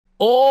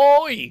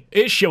Oi,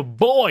 it's your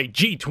boy,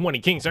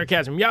 G20 King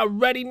Sarcasm. Y'all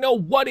already know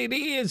what it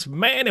is,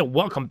 man, and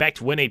welcome back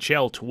to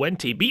NHL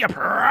 20. Be a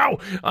pro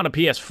on a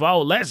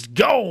PS4. Let's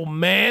go,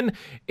 man.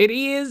 It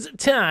is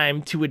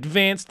time to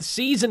advance the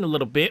season a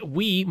little bit.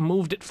 We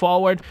moved it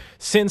forward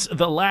since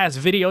the last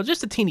video,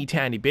 just a teeny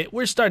tiny bit.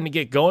 We're starting to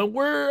get going.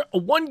 We're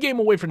one game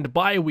away from the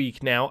bye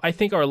week now. I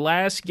think our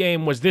last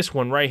game was this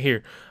one right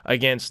here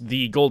against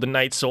the Golden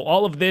Knights. So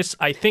all of this,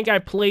 I think I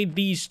played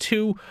these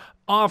two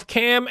off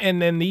cam,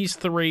 and then these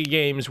 3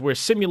 games were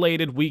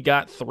simulated. We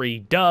got 3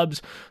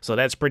 dubs, so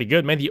that's pretty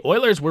good, man. The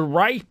Oilers were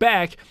right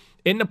back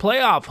in the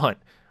playoff hunt.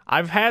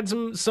 I've had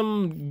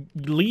some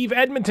leave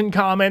Edmonton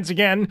comments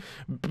again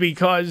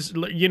because,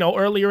 you know,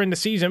 earlier in the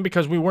season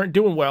because we weren't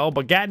doing well,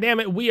 but goddamn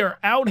it, we are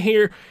out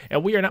here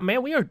and we are not,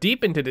 man, we are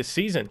deep into this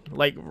season.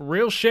 Like,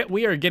 real shit,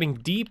 we are getting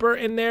deeper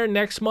in there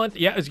next month.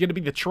 Yeah, it's going to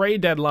be the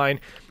trade deadline,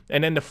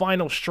 and then the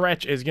final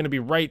stretch is going to be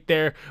right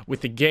there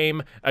with the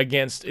game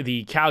against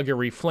the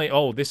Calgary Flame.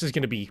 Oh, this is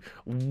going to be,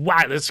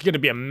 wow, this is going to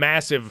be a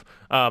massive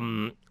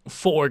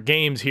 4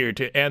 games here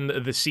to end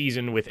the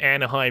season with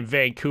Anaheim,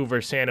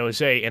 Vancouver, San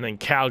Jose, and then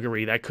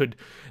Calgary. That could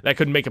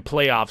make a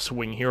playoff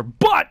swing here.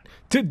 But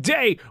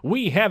today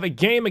we have a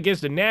game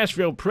against the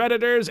Nashville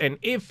Predators, and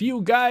if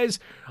you guys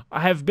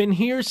have been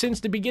here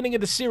since the beginning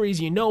of the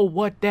series, you know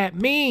what that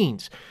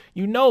means.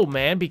 You know,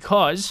 man,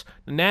 because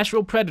the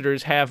Nashville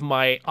Predators have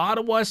my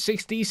Ottawa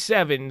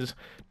 67's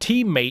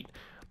teammate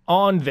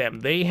on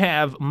them. They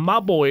have my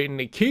boy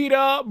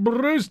Nikita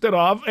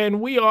Brusterov, and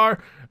we are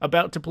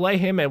about to play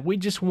him, and we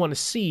just want to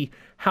see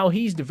how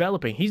he's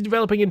developing. He's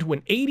developing into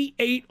an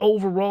 88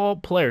 overall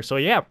player. So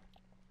yeah,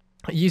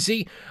 you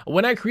see,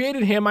 when I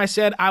created him, I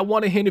said I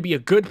wanted him to be a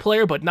good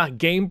player, but not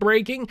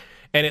game-breaking,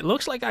 and it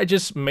looks like I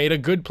just made a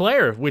good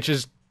player, which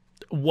is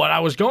what I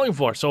was going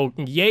for. So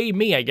yay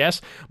me, I guess.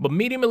 But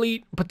medium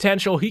elite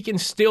potential, he can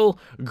still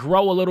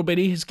grow a little bit.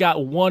 He's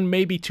got 1,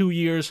 maybe 2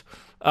 years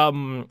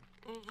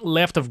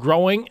left of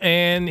growing,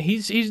 and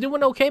he's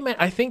doing okay, man.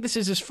 I think this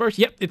is his first,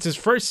 yep, it's his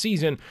first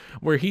season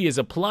where he is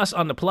a plus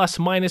on the plus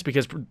minus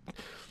because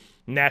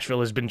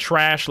Nashville has been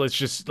trash. Let's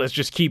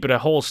just keep it a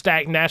whole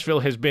stack. Nashville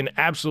has been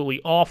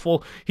absolutely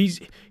awful. He's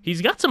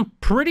got some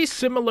pretty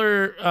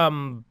similar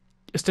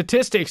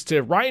statistics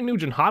to Ryan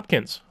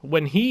Nugent-Hopkins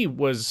when he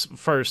was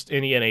first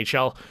in the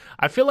NHL.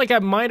 I feel like I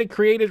might have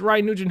created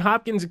Ryan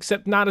Nugent-Hopkins,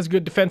 except not as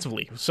good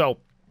defensively. So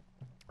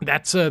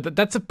that's a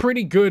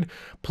pretty good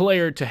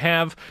player to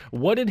have.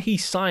 What did he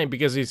sign?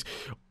 Because he's...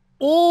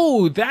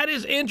 Oh, that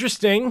is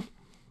interesting.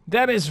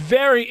 That is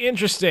very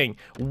interesting.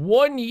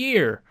 1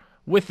 year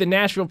with the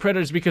Nashville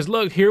Predators, because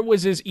look, here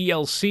was his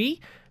ELC,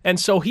 and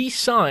so he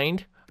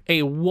signed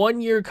a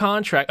 1-year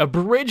contract, a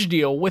bridge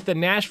deal with the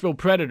Nashville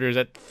Predators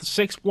at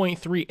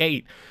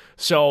 6.38.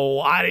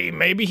 So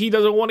maybe he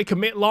doesn't want to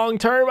commit long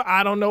term.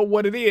 I don't know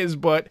what it is,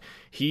 but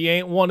he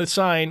ain't want to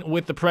sign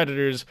with the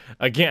Predators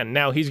again.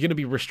 Now he's going to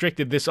be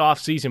restricted this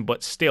offseason,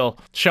 but still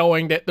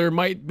showing that there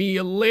might be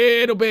a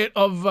little bit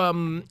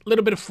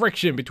of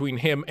friction between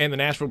him and the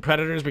Nashville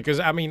Predators, because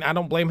I mean, I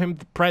don't blame him.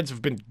 The Preds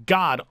have been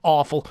god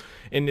awful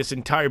in this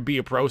entire Be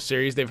a Pro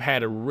series. They've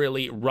had a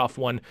really rough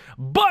one,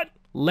 but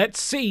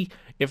let's see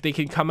if they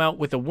can come out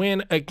with a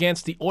win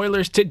against the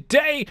Oilers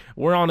today.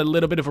 We're on a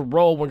little bit of a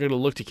roll. We're going to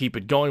look to keep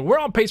it going. We're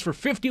on pace for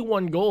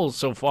 51 goals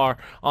so far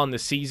on the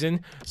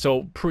season.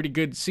 So pretty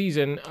good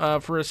season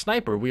for a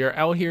sniper. We are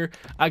out here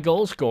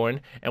goal scoring,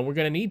 and we're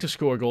going to need to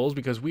score goals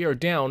because we are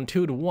down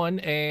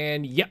 2-1.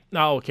 And yep.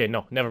 Oh, okay.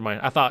 No, never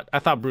mind. I thought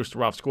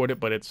Brusterov scored it,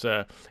 but it's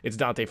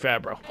Dante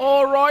Fabro.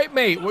 All right,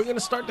 mate. We're going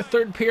to start the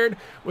third period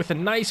with a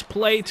nice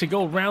play to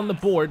go around the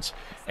boards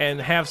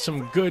and have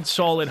some good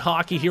solid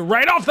hockey here.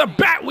 Right off the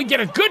bat, we get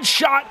a good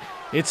shot.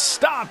 It's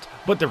stopped,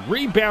 but the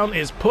rebound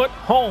is put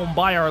home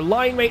by our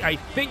line mate. I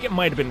think it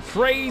might have been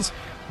Fraze.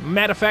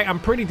 Matter of fact, I'm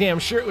pretty damn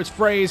sure it was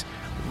Fraze.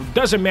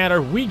 Doesn't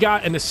matter. We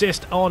got an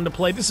assist on the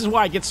play. This is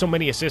why I get so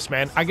many assists,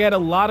 man. I get a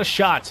lot of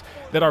shots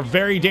that are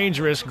very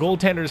dangerous.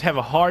 Goaltenders have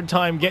a hard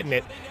time getting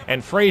it,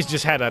 and Fraze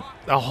just had a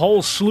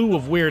whole slew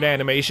of weird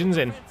animations,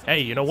 and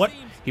hey, you know what?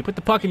 He put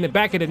the puck in the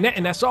back of the net,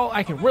 and that's all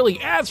I can really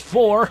ask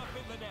for.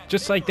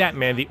 Just like that,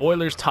 man, the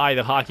Oilers tie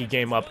the hockey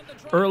game up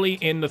early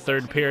in the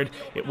third period.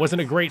 It wasn't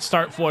a great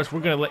start for us. We're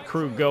going to let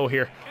Krug go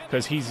here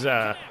because he's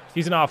an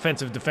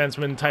offensive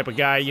defenseman type of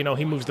guy. You know,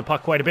 he moves the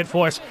puck quite a bit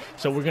for us,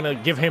 so we're going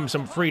to give him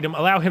some freedom,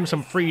 allow him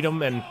some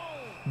freedom, and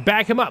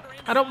back him up.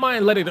 I don't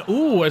mind letting...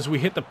 Ooh, as we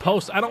hit the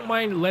post, I don't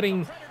mind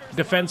letting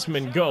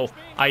defensemen go.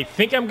 I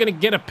think I'm going to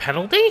get a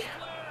penalty?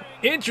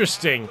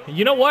 Interesting.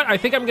 You know what? I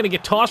think I'm going to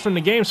get tossed from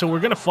the game, so we're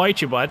going to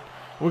fight you, bud.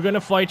 We're going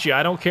to fight you.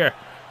 I don't care.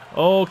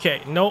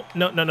 Okay, no.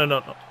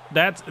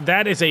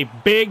 That is a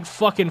big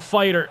fucking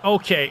fighter.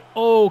 Okay,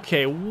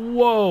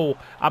 whoa.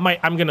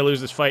 I'm gonna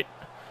lose this fight.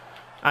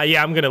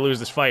 Yeah, I'm gonna lose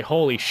this fight.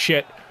 Holy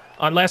shit.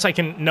 Unless I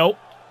can, nope.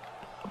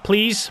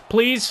 Please.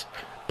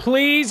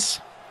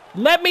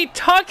 Let me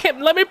tuck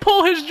him. Let me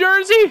pull his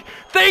jersey.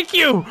 Thank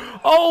you.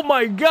 Oh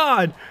my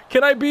God.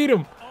 Can I beat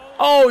him?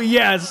 Oh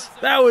yes.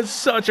 That was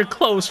such a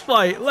close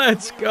fight.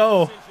 Let's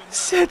go.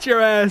 Sit your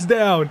ass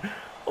down.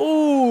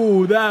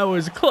 Ooh, that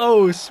was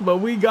close, but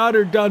we got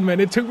her done, man.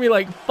 It took me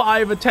like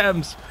 5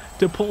 attempts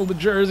to pull the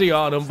jersey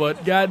on him,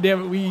 but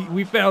goddamn it,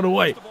 we found a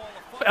way.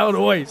 Found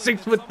a way.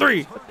 6'3".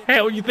 What the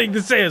hell you think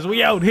this is?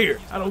 We out here.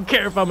 I don't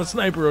care if I'm a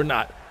sniper or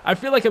not. I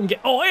feel like I'm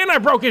getting... Oh, and I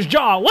broke his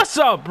jaw. What's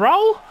up,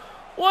 bro?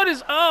 What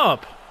is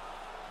up?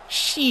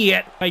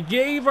 Shit. I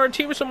gave our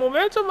team some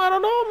momentum. I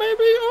don't know.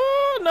 Maybe.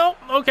 Oh,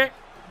 no. Okay.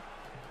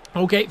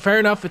 Okay, fair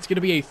enough. It's going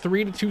to be a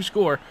 3-2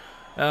 score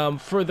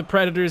for the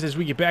Predators as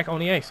we get back on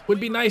the ice. Would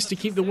be nice to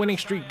keep the winning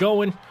streak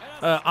going,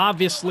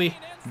 obviously,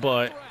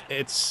 but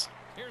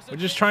we're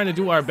just trying to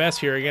do our best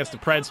here against the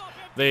Preds.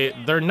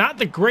 They're not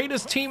the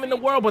greatest team in the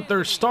world, but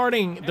they're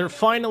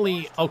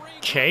finally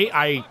okay.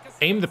 I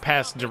aimed the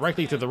pass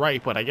directly to the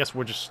right, but I guess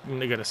we're just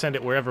going to send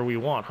it wherever we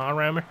want, huh,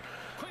 Rammer?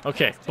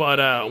 Okay,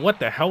 but what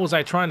the hell was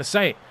I trying to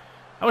say?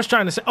 I was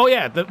trying to say, oh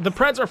yeah, the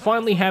Preds are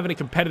finally having a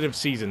competitive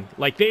season.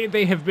 Like,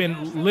 they have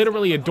been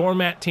literally a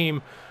doormat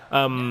team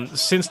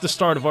since the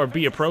start of our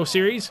Be a Pro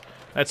series.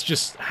 That's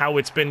just how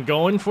it's been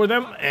going for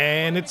them,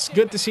 and it's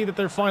good to see that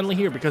they're finally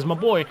here because my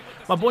boy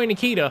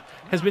Nikita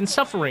has been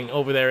suffering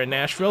over there in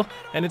Nashville,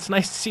 and it's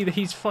nice to see that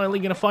he's finally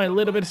going to find a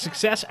little bit of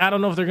success. I don't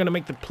know if they're going to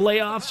make the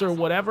playoffs or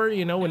whatever,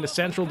 you know, in the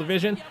Central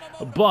Division,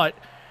 but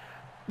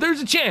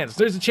there's a chance.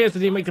 There's a chance that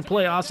they make the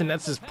playoffs, and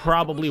that's just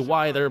probably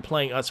why they're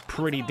playing us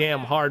pretty damn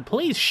hard.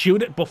 Please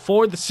shoot it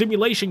before the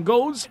simulation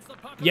goes.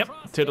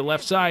 Yep, to the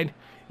left side.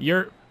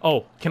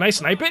 Oh, can I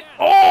snipe it?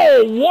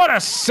 Oh, what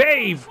a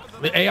save!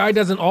 The AI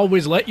doesn't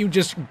always let you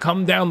just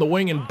come down the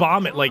wing and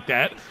bomb it like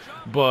that,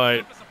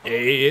 but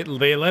they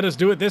let us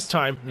do it this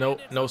time.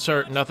 No,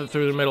 sir, nothing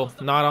through the middle.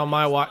 Not on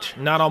my watch.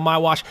 Not on my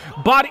watch.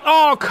 Body.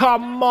 Oh,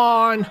 come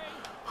on!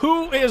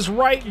 Who is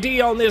right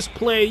D on this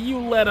play? You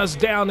let us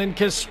down, and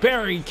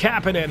Kasperi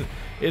Kapanen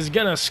is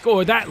gonna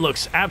score. That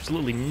looks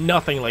absolutely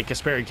nothing like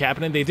Kasperi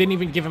Kapanen. They didn't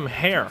even give him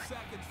hair.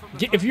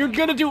 If you're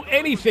gonna do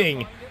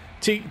anything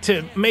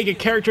to make a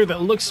character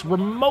that looks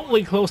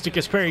remotely close to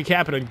Kasperi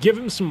Kapanen, give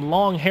him some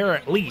long hair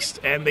at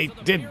least, and they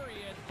did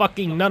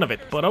fucking none of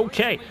it, but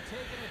okay.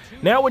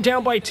 Now we're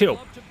down by 2.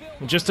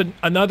 Just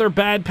another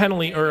bad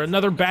penalty, or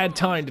another bad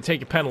time to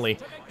take a penalty,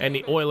 and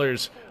the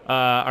Oilers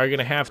are going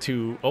to have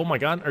to, oh my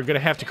god, are going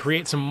to have to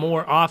create some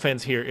more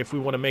offense here if we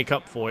want to make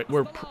up for it.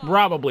 We're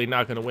probably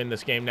not going to win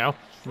this game now.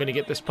 I'm going to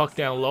get this puck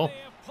down low.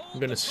 I'm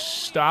going to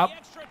stop.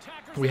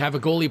 We have a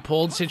goalie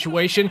pulled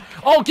situation.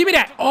 Oh, give me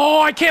that. Oh,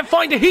 I can't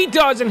find it. He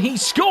does, and he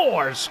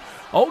scores.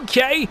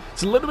 Okay,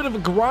 it's a little bit of a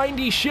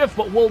grindy shift,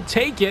 but we'll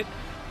take it.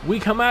 We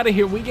come out of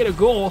here. We get a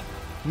goal.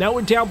 Now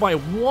we're down by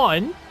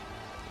 1.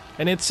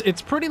 And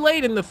it's pretty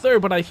late in the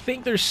third, but I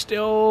think there's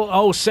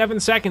still, 7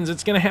 seconds.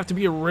 It's going to have to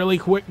be a really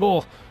quick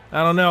goal.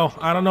 I don't know.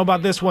 I don't know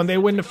about this one. They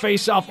win the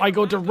face-off. I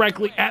go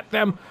directly at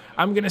them.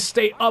 I'm going to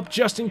stay up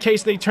just in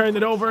case they turn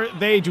it over.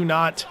 They do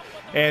not.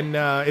 And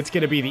it's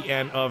going to be the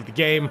end of the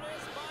game.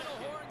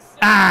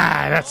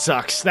 Ah, that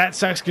sucks. That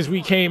sucks because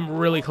we came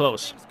really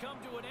close.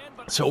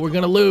 So we're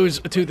going to lose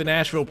to the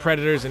Nashville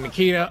Predators and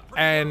Nikita,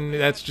 and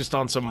that's just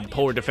on some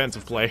poor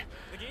defensive play.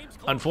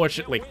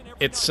 Unfortunately,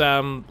 it's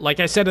like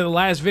I said in the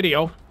last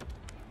video,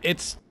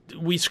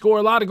 we score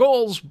a lot of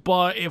goals,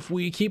 but if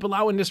we keep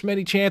allowing this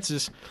many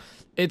chances,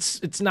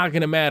 it's not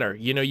going to matter.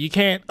 You know, you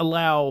can't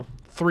allow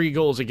 3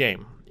 goals a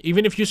game.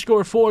 Even if you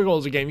score 4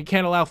 goals a game, you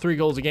can't allow 3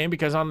 goals a game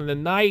because on the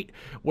night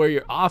where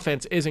your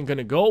offense isn't going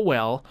to go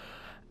well,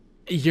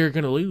 you're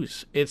going to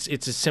lose. It's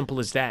as simple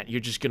as that. You're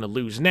just going to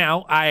lose.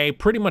 Now, I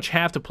pretty much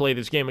have to play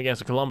this game against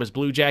the Columbus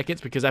Blue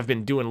Jackets because I've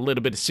been doing a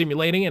little bit of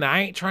simulating, and I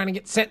ain't trying to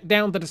get sent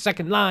down to the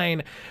second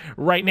line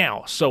right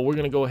now. So we're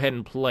going to go ahead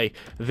and play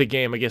the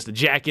game against the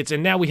Jackets.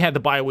 And now we had the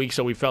bye week,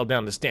 so we fell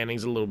down the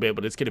standings a little bit,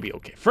 but it's going to be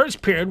okay.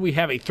 First period, we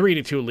have a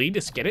 3-2 lead.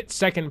 Let's get it.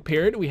 Second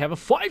period, we have a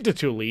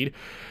 5-2 lead.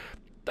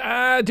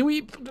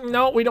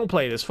 No, we don't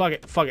play this. Fuck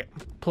it.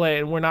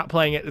 We're not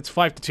playing it. It's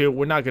 5-2.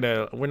 We're not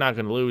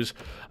gonna lose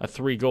a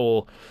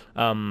 3-goal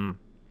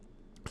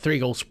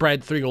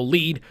spread, 3-goal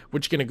lead. We're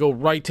just gonna go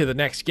right to the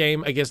next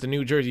game against the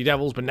New Jersey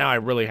Devils. But now I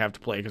really have to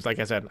play because, like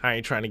I said, I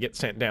ain't trying to get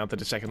sent down to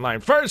the second line.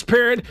 First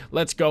period,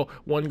 let's go.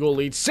 1-goal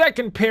lead.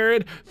 Second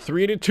period,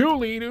 3-2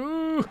 lead.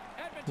 Ooh.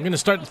 I'm gonna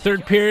start the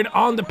third period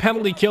on the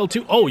penalty kill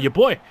too. Oh, your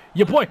boy.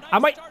 I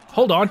might.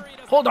 Hold on.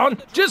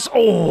 Just,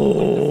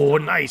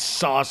 nice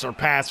saucer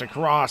pass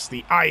across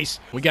the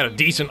ice. We got a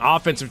decent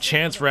offensive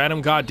chance for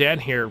Adam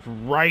Gaudette here,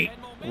 right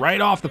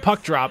off the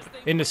puck drop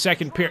in the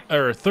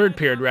third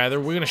period rather.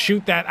 We're gonna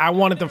shoot that. I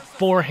wanted the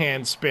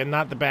forehand spin,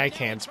 not the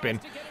backhand spin.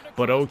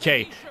 But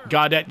okay,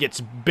 Gaudette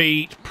gets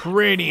beat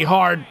pretty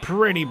hard,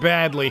 pretty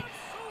badly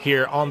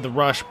here on the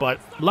rush. But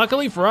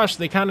luckily for us,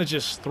 they kind of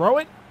just throw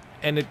it,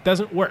 and it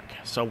doesn't work.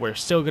 So we're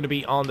still gonna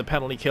be on the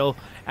penalty kill.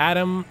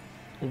 Adam,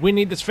 we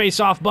need this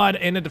face-off, bud,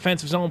 in the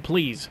defensive zone,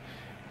 please.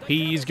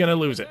 He's going to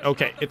lose it.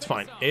 Okay, it's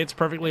fine. It's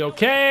perfectly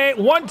okay.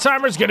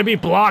 One-timer's going to be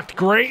blocked.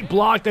 Great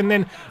blocked. And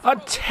then a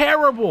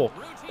terrible,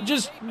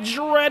 just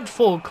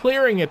dreadful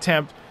clearing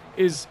attempt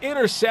is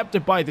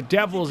intercepted by the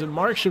Devils, and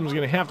Markstrom's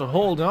going to have to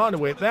hold on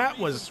to it. That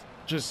was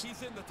just...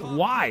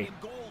 Why?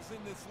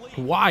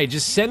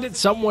 Just send it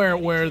somewhere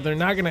where they're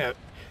not going to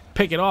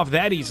pick it off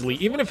that easily.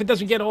 Even if it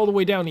doesn't get all the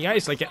way down the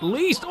ice, like at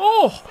least,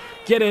 oh,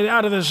 get it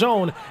out of the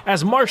zone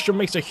as Markstrom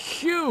makes a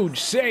huge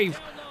save.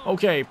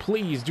 Okay,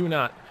 please do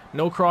not.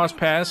 No cross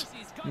pass.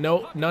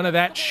 No, none of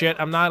that shit.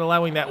 I'm not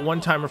allowing that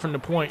one-timer from the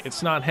point.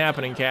 It's not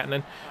happening,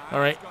 Catnan. All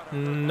right,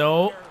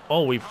 no.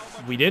 Oh, we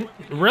didn't?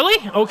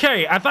 Really?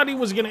 Okay, I thought he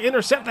was going to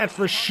intercept that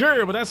for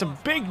sure, but that's a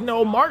big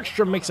no.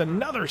 Markstrom makes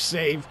another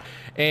save,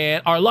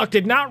 and our luck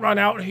did not run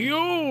out.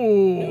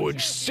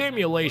 Huge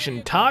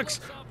simulation tucks.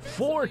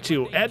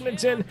 4-2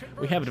 Edmonton.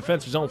 We have a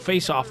defensive zone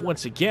face-off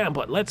once again,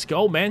 but let's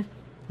go, man.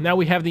 Now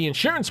we have the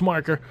insurance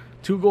marker.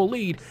 2-goal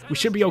lead. We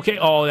should be okay.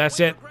 Oh, that's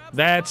it.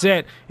 That's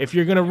it. If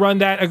you're going to run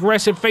that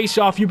aggressive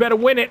face-off, you better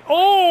win it.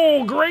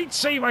 Oh, great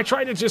save. I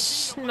tried to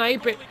just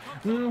snipe it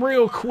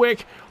real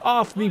quick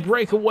off the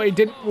breakaway.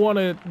 Didn't want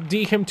to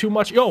deke him too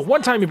much. Yo,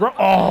 one time he broke.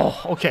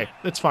 Oh, okay.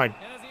 That's fine.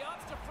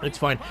 It's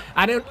fine.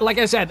 Like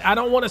I said, I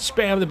don't want to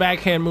spam the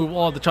backhand move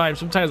all the time.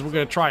 Sometimes we're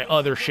going to try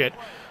other shit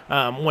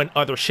when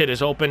other shit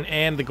is open.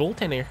 And the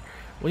goaltender,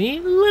 we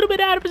a little bit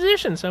out of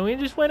position, so we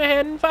just went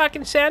ahead and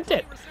fucking sent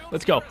it.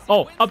 Let's go.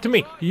 Oh, up to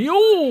me.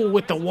 Yo,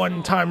 with the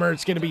one-timer,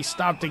 it's going to be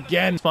stopped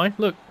again. It's fine.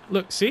 Look,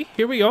 see?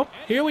 Here we go.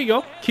 Here we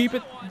go. Keep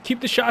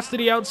the shots to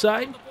the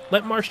outside.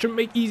 Let Markstrom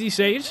make easy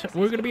saves.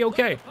 We're going to be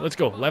okay. Let's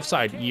go. Left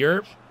side.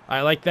 Yerp.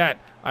 I like that.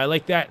 I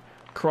like that.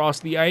 Cross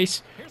the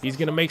ice. He's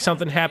going to make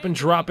something happen,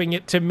 dropping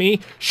it to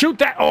me. Shoot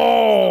that.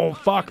 Oh,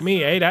 fuck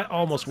me, eh? That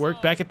almost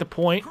worked. Back at the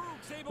point.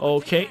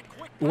 Okay.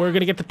 We're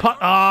going to get the puck.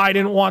 Ah, I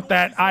didn't want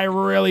that. I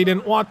really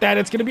didn't want that.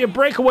 It's going to be a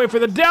breakaway for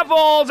the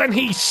Devils, and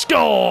he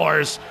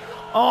scores!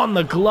 On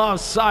the glove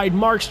side,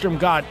 Markstrom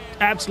got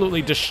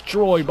absolutely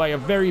destroyed by a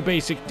very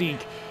basic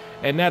deke,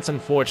 and that's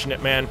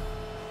unfortunate, man.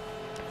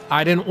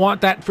 I didn't want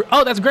that for...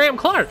 Oh, that's Graham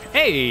Clark.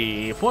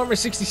 Hey, former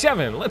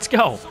 67. Let's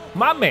go.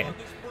 My man.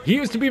 He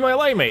used to be my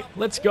lane mate.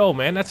 Let's go,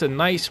 man. That's a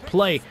nice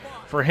play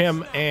for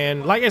him,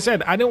 and like I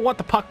said, I didn't want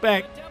the puck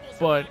back,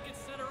 but...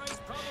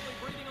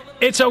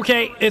 It's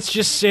okay. It's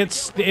just,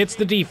 it's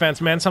the defense,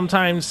 man.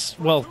 Sometimes,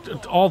 well,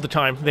 all the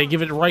time, they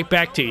give it right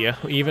back to you,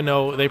 even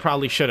though they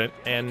probably shouldn't.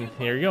 And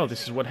here you go.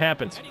 This is what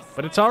happens.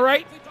 But it's all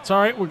right. It's all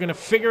right. We're going to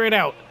figure it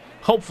out,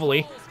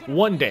 hopefully,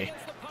 one day.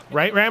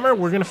 Right, Rammer?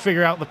 We're going to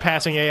figure out the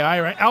passing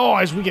AI, right? Oh,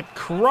 as we get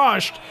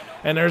crushed,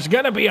 and there's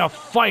going to be a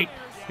fight.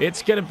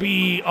 It's going to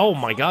be, oh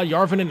my God,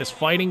 Järvinen is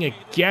fighting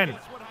again.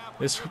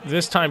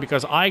 This time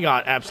because I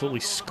got absolutely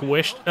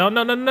squished. Oh,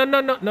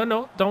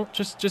 no. Don't.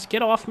 Just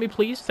get off me,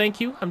 please.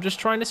 Thank you. I'm just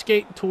trying to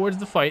skate towards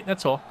the fight.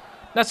 That's all.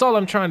 That's all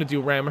I'm trying to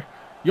do, Rammer.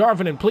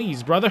 Järvinen,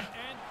 please, brother.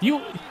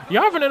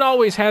 Järvinen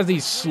always has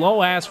these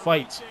slow-ass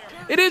fights.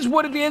 It is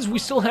what it is. We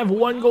still have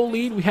 1-goal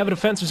lead. We have a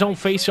defensive zone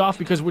face-off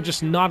because we're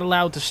just not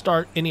allowed to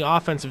start in the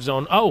offensive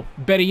zone. Oh,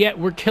 better yet,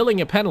 we're killing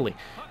a penalty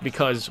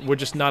because we're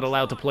just not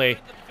allowed to play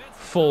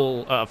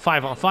full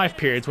 5-on-5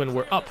 periods when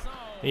we're up.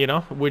 You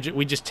know,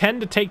 we just tend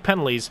to take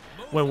penalties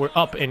when we're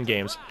up in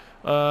games.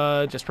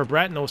 Just for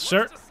Brett, no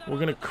sir. We're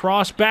gonna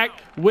cross back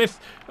with.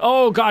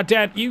 Oh God,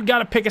 Dad, you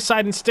gotta pick a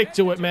side and stick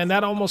to it, man.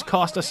 That almost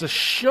cost us a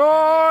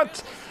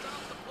shot.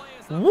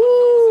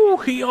 Woo!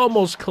 He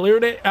almost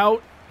cleared it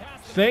out.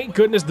 Thank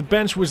goodness the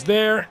bench was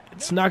there.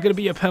 It's not gonna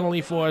be a penalty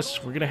for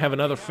us. We're gonna have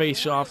another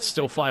face-off.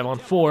 Still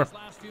 5-on-4.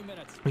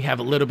 We have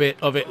a little bit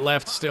of it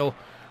left still.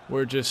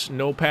 We're just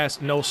no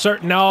pass, no sir.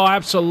 No,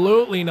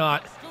 absolutely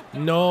not.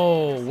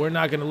 No, we're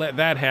not going to let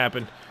that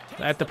happen.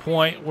 At the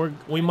point,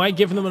 we might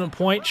give them a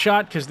point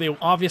shot because they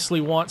obviously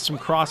want some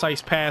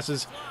cross-ice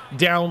passes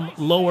down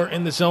lower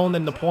in the zone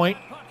than the point.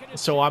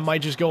 So I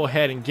might just go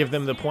ahead and give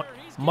them the point.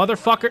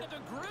 Motherfucker.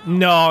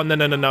 No.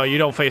 You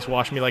don't face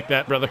wash me like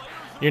that, brother.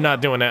 You're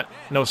not doing that.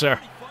 No, sir.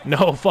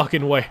 No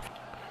fucking way.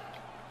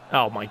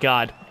 Oh, my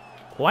God.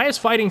 Why is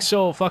fighting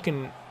so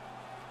fucking...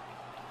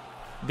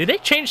 Did they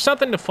change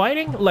something to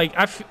fighting? Like,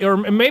 or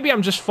maybe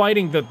I'm just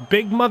fighting the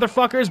big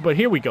motherfuckers, but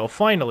here we go.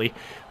 Finally,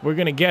 we're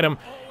going to get them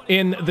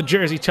in the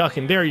jersey tuck,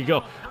 and there you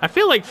go. I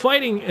feel like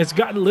fighting has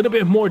gotten a little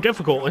bit more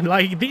difficult, and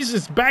like these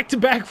is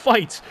back-to-back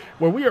fights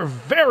where we are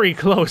very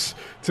close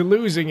to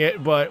losing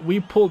it, but we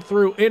pulled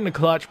through in the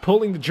clutch,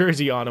 pulling the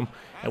jersey on him,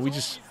 and we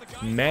just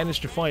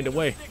managed to find a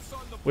way.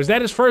 Was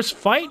that his first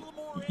fight?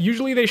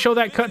 Usually they show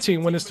that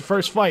cutscene when it's the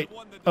first fight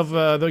of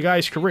the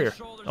guy's career.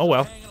 Oh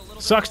well.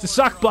 Sucks to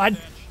suck, bud.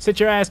 Sit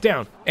your ass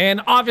down.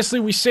 And obviously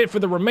we sit for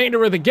the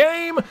remainder of the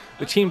game.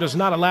 The team does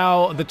not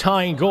allow the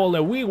tying goal,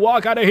 and we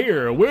walk out of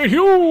here with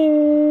huge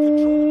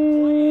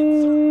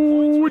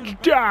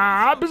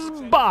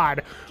jobs,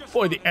 bud,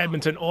 for the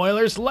Edmonton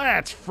Oilers.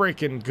 Let's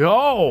freaking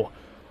go.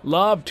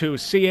 Love to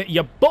see it.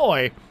 Your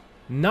boy,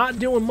 not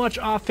doing much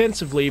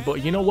offensively,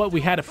 but you know what?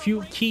 We had a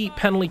few key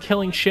penalty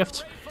killing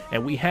shifts,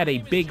 and we had a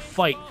big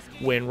fight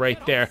win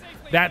right there.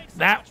 That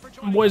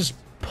was...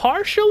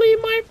 partially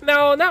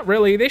no, not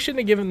really. They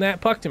shouldn't have given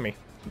that puck to me,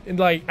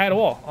 like, at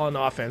all on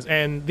offense.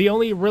 And the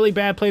only really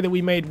bad play that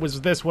we made was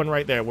this one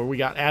right there, where we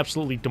got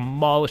absolutely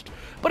demolished.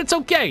 But it's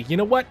okay. You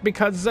know what?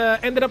 Because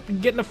ended up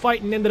getting a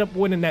fight and ended up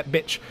winning that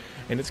bitch.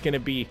 And it's going to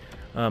be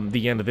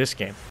the end of this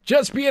game.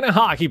 Just being a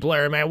hockey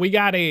player, man. We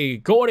got a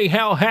Gordie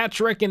Howe hat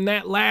trick in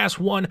that last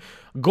one.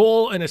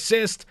 Goal, an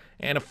assist,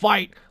 and a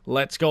fight.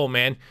 Let's go,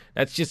 man.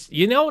 That's just,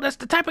 that's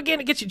the type of game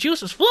that gets your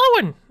juices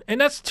flowing. And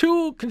that's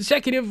 2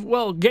 consecutive,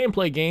 well,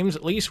 gameplay games,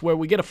 at least, where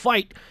we get a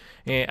fight.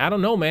 And I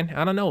don't know, man.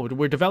 I don't know.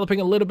 We're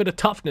developing a little bit of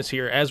toughness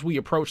here as we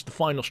approach the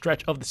final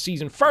stretch of the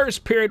season.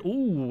 First period.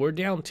 Ooh, we're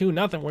down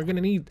 2-0. We're going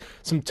to need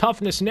some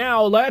toughness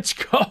now. Let's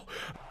go.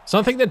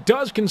 Something that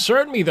does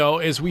concern me, though,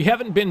 is we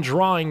haven't been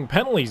drawing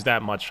penalties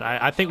that much.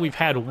 I think we've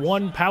had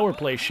 1 power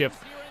play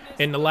shift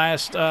in the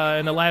last 2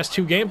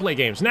 gameplay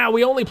games. Now,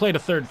 we only played a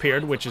third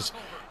period, which is,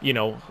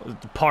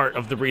 part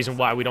of the reason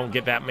why we don't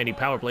get that many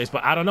power plays.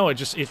 But I don't know. It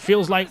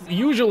feels like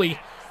usually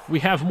we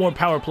have more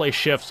power play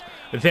shifts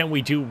than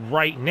we do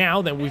right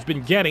now, than we've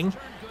been getting,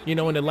 in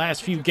the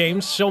last few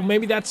games. So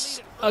maybe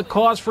that's a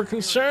cause for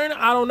concern.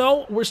 I don't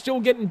know. We're still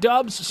getting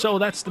dubs, so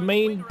that's the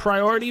main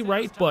priority,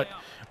 right? But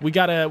we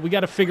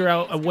gotta figure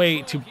out a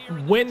way to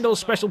win those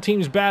special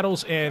teams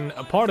battles, and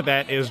a part of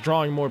that is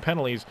drawing more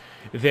penalties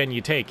than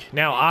you take.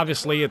 Now,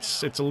 obviously,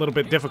 it's a little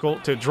bit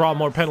difficult to draw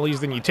more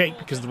penalties than you take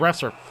because the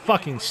refs are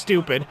fucking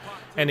stupid,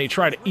 and they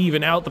try to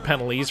even out the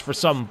penalties for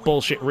some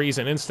bullshit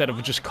reason instead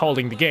of just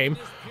calling the game.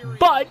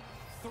 But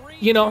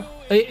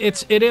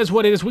it is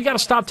what it is. We got to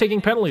stop taking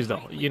penalties,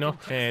 though,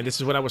 And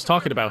this is what I was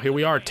talking about. Here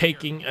we are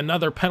taking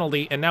another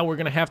penalty, and now we're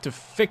going to have to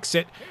fix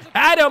it.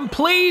 Adam,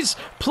 please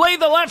play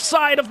the left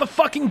side of the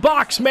fucking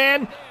box,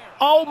 man.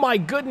 Oh, my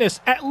goodness.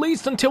 At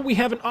least until we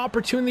have an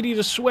opportunity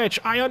to switch.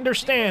 I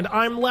understand.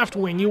 I'm left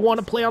wing. You want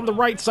to play on the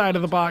right side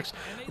of the box.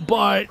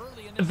 But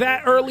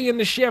that early in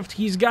the shift,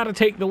 he's got to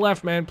take the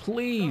left, man.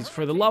 Please,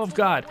 for the love of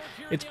God.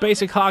 It's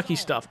basic hockey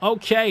stuff.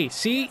 Okay,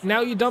 see?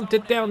 Now you dumped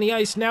it down the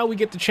ice. Now we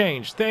get to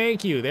change.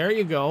 Thank you. There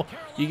you go.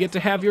 You get to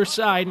have your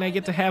side, and I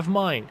get to have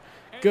mine.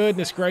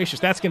 Goodness gracious.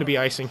 That's going to be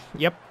icing.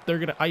 Yep, they're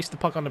going to ice the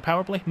puck on the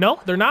power play. No,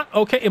 they're not?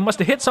 Okay, it must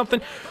have hit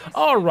something.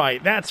 All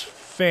right, that's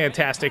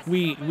fantastic.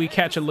 We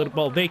catch a little...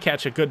 Well, they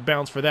catch a good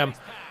bounce for them.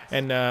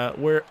 And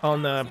we're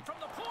on the...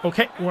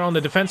 Okay, we're on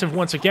the defensive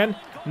once again.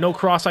 No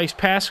cross-ice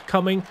pass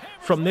coming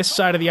from this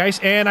side of the ice,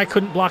 and I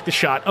couldn't block the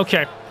shot.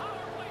 Okay.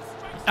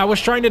 I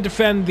was trying to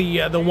defend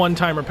the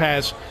one-timer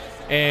pass,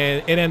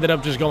 and it ended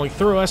up just going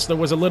through us. There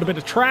was a little bit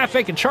of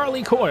traffic, and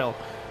Charlie Coyle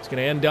is going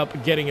to end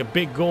up getting a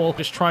big goal,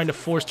 just trying to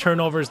force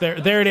turnovers there.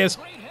 There it is.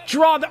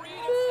 Draw the...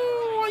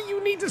 Oh,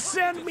 you need to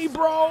send me,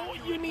 bro.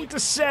 You need to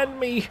send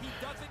me.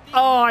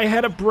 Oh, I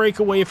had a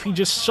breakaway if he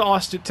just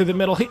sauced it to the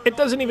middle. It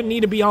doesn't even need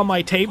to be on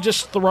my tape.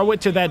 Just throw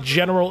it to that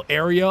general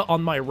area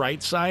on my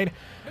right side,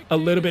 a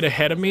little bit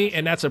ahead of me,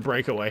 and that's a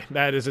breakaway.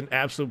 That is an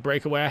absolute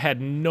breakaway. I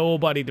had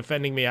nobody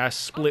defending me. I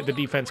split the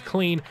defense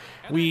clean.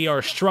 We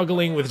are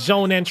struggling with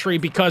zone entry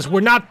because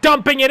we're not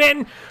dumping it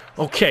in.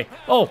 Okay.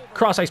 Oh,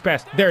 cross-ice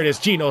pass. There it is.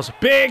 Geno's.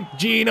 Big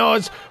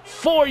Geno's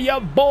for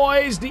ya,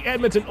 boys. The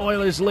Edmonton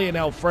Oilers,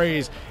 Lionel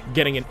Fraze,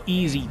 getting an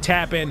easy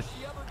tap-in.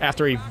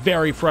 After a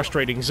very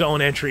frustrating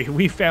zone entry,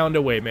 we found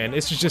a way, man.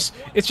 It's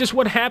just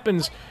what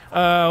happens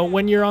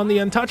when you're on the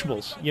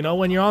Untouchables.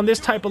 When you're on this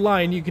type of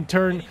line, you can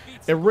turn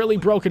a really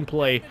broken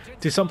play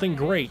to something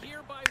great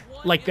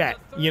like that.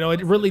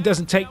 It really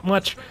doesn't take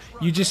much.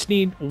 You just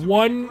need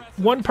one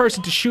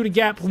person to shoot a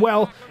gap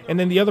well, and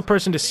then the other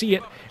person to see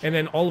it, and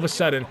then all of a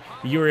sudden,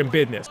 you're in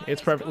business.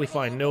 It's perfectly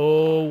fine.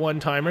 No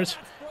one-timers.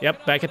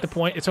 Yep, back at the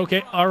point. It's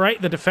okay. All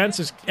right, the defense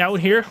is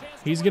out here.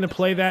 He's going to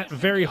play that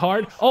very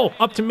hard. Oh,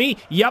 up to me.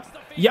 Yep.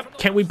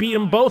 Can we beat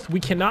them both? We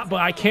cannot, but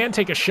I can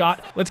take a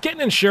shot. Let's get an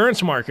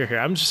insurance marker here.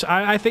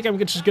 I think I'm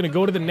just going to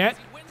go to the net,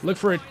 look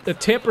for a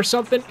tip or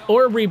something,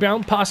 or a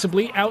rebound,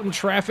 possibly, out in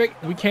traffic.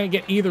 We can't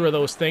get either of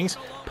those things.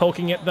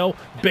 Poking it, though.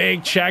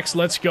 Big checks.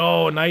 Let's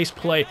go. Nice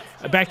play.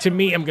 Back to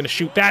me. I'm going to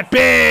shoot that.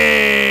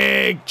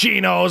 Big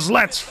Genos.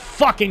 Let's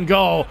fucking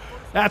go.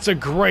 That's a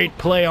great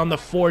play on the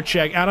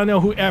forecheck. I don't know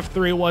who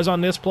F3 was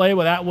on this play,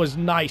 but that was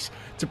nice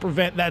to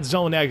prevent that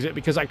zone exit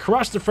because I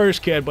crushed the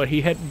first kid, but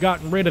he had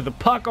gotten rid of the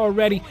puck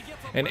already,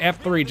 and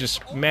F3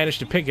 just managed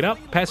to pick it up,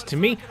 pass it to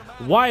me,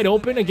 wide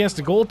open against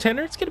the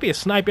goaltender. It's going to be a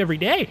snipe every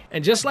day.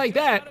 And just like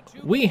that,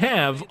 we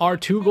have our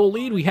 2-goal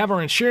lead. We have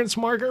our insurance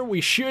marker.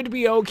 We should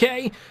be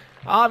okay.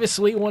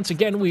 Obviously, once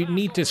again, we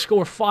need to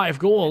score 5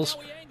 goals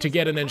to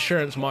get an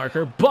insurance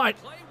marker, but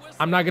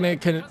I'm not going to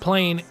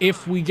complain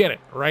if we get it,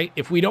 right?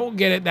 If we don't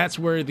get it, that's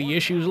where the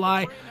issues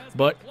lie,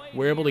 but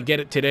we're able to get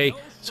it today,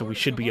 so we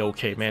should be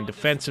okay, man.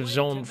 Defensive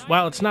zone,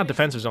 well, it's not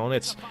defensive zone,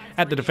 it's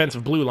at the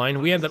defensive blue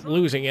line. We end up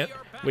losing it,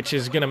 which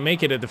is going to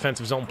make it a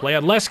defensive zone play,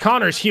 unless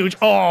Connor's huge.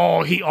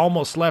 Oh, he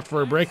almost left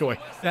for a breakaway.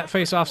 That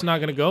faceoff's not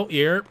going to go.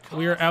 Here,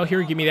 we are out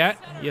here. Give me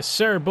that. Yes,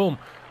 sir. Boom.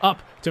 Up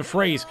to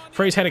Fraze.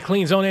 Fraze had a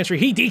clean zone entry.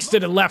 He dekes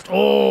to the left.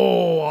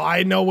 Oh,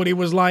 I know what he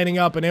was lining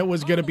up, and it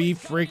was going to be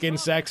freaking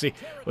sexy,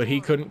 but he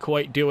couldn't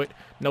quite do it.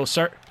 No,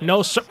 sir.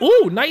 No, sir.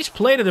 Ooh, nice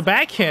play to the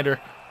backhander.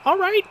 All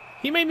right.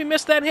 He made me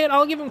miss that hit.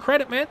 I'll give him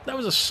credit, man. That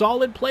was a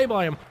solid play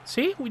by him.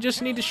 See, we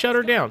just need to shut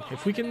her down.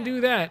 If we can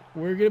do that,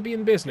 we're going to be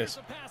in business.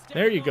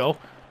 There you go.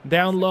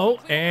 Down low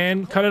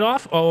and cut it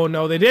off. Oh,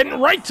 no, they didn't.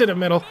 Right to the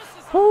middle.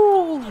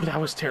 Ooh, that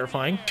was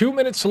terrifying. 2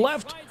 minutes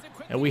left.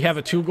 And we have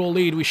a 2-goal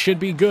lead. We should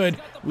be good.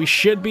 We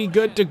should be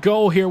good to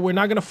go here. We're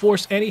not going to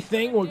force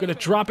anything. We're going to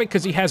drop it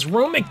because he has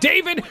room.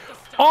 McDavid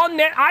on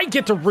net. I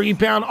get to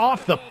rebound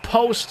off the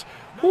post.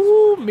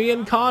 Ooh, me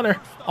and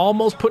Connor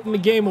almost putting the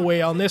game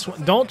away on this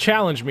one. Don't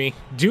challenge me.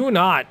 Do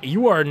not.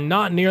 You are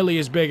not nearly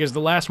as big as the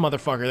last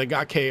motherfucker that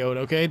got KO'd,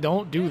 okay?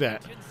 Don't do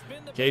that.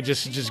 Okay,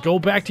 just go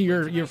back to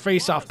your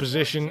face-off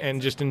position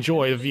and just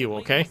enjoy the view,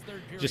 okay?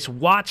 Just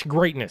watch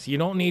greatness. You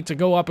don't need to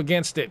go up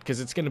against it because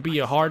it's going to be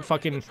a hard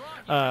fucking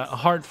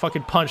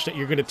punch that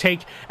you're going to take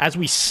as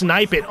we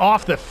snipe it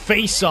off the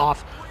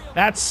face-off.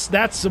 That's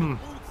some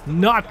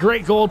not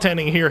great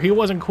goaltending here. He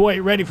wasn't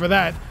quite ready for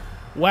that.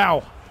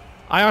 Wow.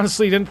 I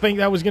honestly didn't think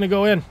that was going to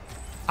go in.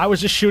 I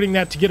was just shooting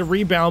that to get a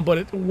rebound, but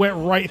it went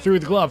right through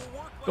the glove.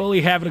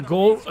 Goalie having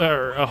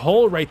a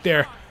hole right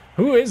there.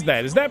 Who is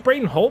that? Is that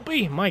Braden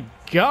Holtby? My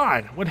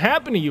God, what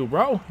happened to you,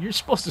 bro? You're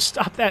supposed to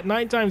stop that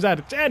 9 times out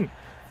of 10.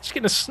 Just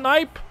gonna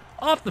snipe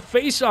off the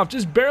face-off,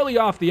 just barely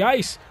off the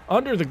ice,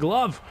 under the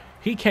glove.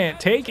 He can't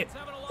take it.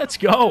 Let's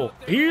go.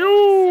 Huge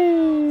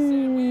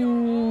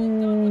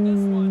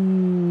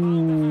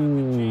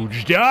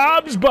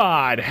Dobbs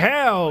bod.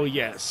 Hell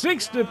yeah.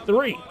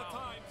 6-3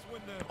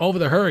 over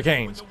the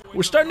Hurricanes.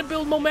 We're starting to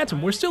build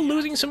momentum. We're still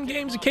losing some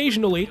games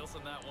occasionally.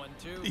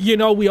 You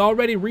know, we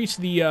already reached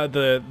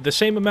the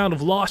same amount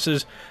of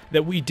losses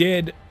that we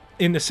did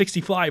in the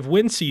 65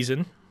 win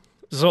season.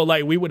 So,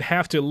 like, we would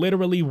have to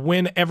literally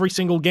win every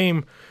single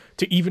game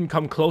to even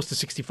come close to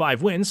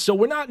 65 wins. So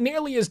we're not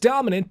nearly as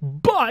dominant,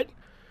 but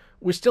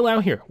we're still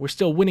out here. We're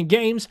still winning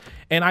games,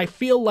 and I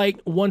feel like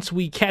once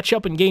we catch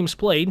up in games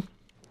played...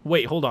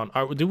 Wait, hold on.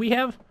 Do we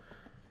have...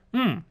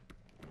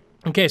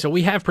 Okay, so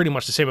we have pretty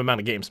much the same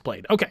amount of games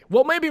played. Okay,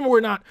 well, maybe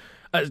we're not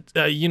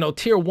a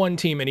tier 1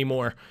 team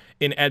anymore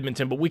in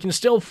Edmonton, but we can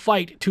still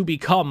fight to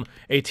become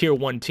a tier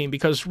 1 team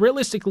because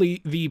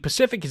realistically, the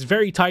Pacific is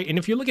very tight, and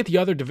if you look at the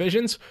other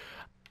divisions,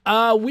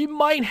 we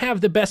might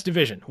have the best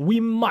division. We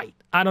might.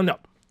 I don't know.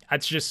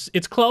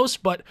 It's close,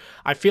 but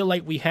I feel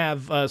like we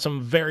have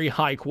some very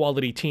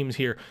high-quality teams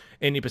here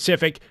in the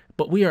Pacific,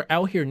 but we are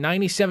out here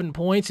 97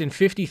 points in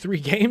 53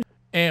 games.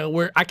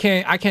 And I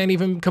can't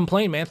even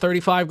complain, man.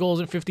 35 goals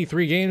in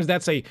 53 games.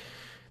 That's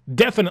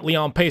definitely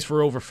on pace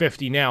for over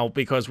 50 now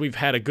because we've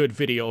had a good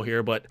video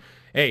here. But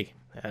hey,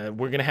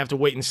 we're gonna have to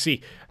wait and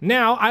see.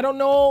 Now I don't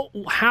know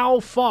how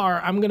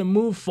far I'm gonna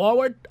move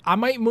forward. I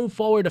might move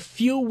forward a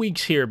few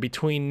weeks here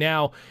between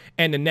now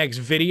and the next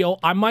video.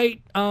 I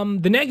might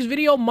the next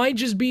video might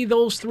just be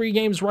those 3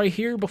 games right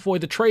here before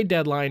the trade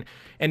deadline,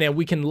 and then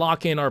we can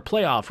lock in our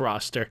playoff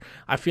roster.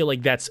 I feel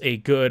like that's a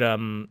good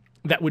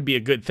that would be a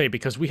good thing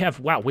because we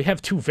have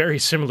 2 very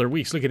similar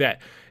weeks. Look at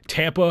that.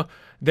 Tampa,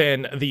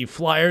 then the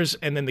Flyers,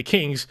 and then the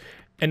Kings,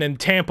 and then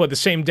Tampa the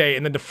same day,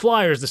 and then the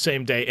Flyers the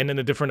same day, and then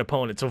a different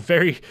opponent. So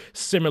very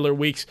similar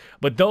weeks.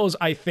 But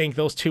I think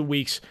those 2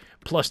 weeks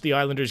plus the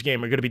Islanders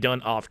game are going to be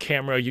done off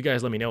camera. You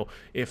guys let me know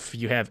if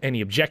you have any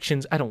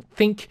objections. I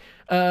think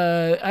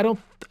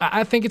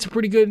it's a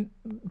pretty good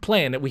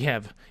plan that we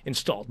have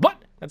installed.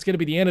 But that's going to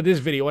be the end of this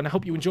video, and I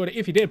hope you enjoyed it.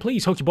 If you did,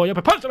 please hook your boy up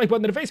and punch the like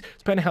button in the face.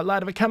 Depending how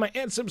loud of a comment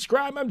and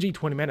subscribe. I'm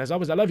G20, man. As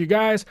always, I love you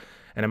guys,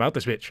 and I'm out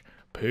this bitch.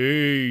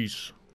 Peace.